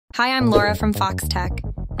Hi, I'm Laura from Foxtecc,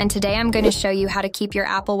 and today I'm going to show you how to keep your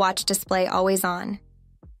Apple Watch display always on.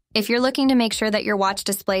 If you're looking to make sure that your watch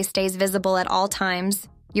display stays visible at all times,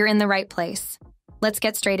 you're in the right place. Let's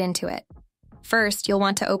get straight into it. First, you'll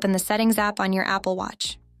want to open the Settings app on your Apple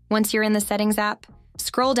Watch. Once you're in the Settings app,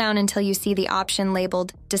 scroll down until you see the option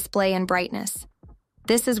labeled Display and Brightness.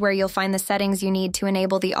 This is where you'll find the settings you need to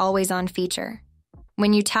enable the Always On feature.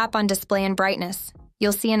 When you tap on Display and Brightness,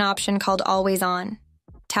 you'll see an option called Always On.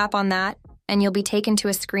 Tap on that, and you'll be taken to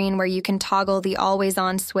a screen where you can toggle the Always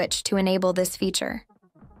On switch to enable this feature.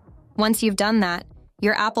 Once you've done that,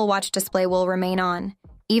 your Apple Watch display will remain on,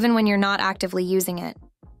 even when you're not actively using it.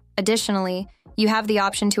 Additionally, you have the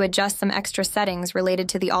option to adjust some extra settings related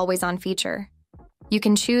to the Always On feature. You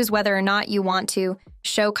can choose whether or not you want to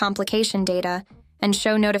show complication data and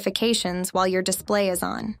show notifications while your display is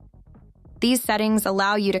on. These settings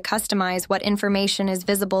allow you to customize what information is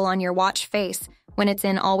visible on your watch face when it's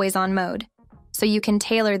in Always On mode, so you can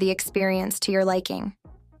tailor the experience to your liking.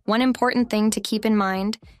 One important thing to keep in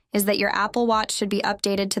mind is that your Apple Watch should be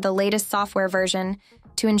updated to the latest software version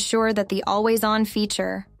to ensure that the Always On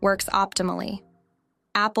feature works optimally.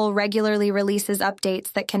 Apple regularly releases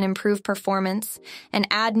updates that can improve performance and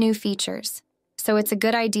add new features, so it's a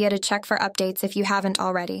good idea to check for updates if you haven't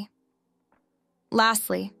already.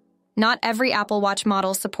 Lastly, not every Apple Watch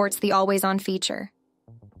model supports the Always On feature.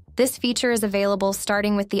 This feature is available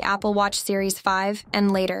starting with the Apple Watch Series 5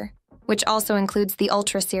 and later, which also includes the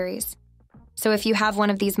Ultra series. So if you have one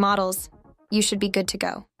of these models, you should be good to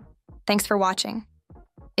go. Thanks for watching.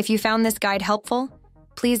 If you found this guide helpful,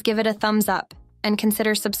 please give it a thumbs up and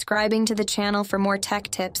consider subscribing to the channel for more tech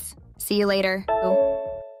tips. See you later.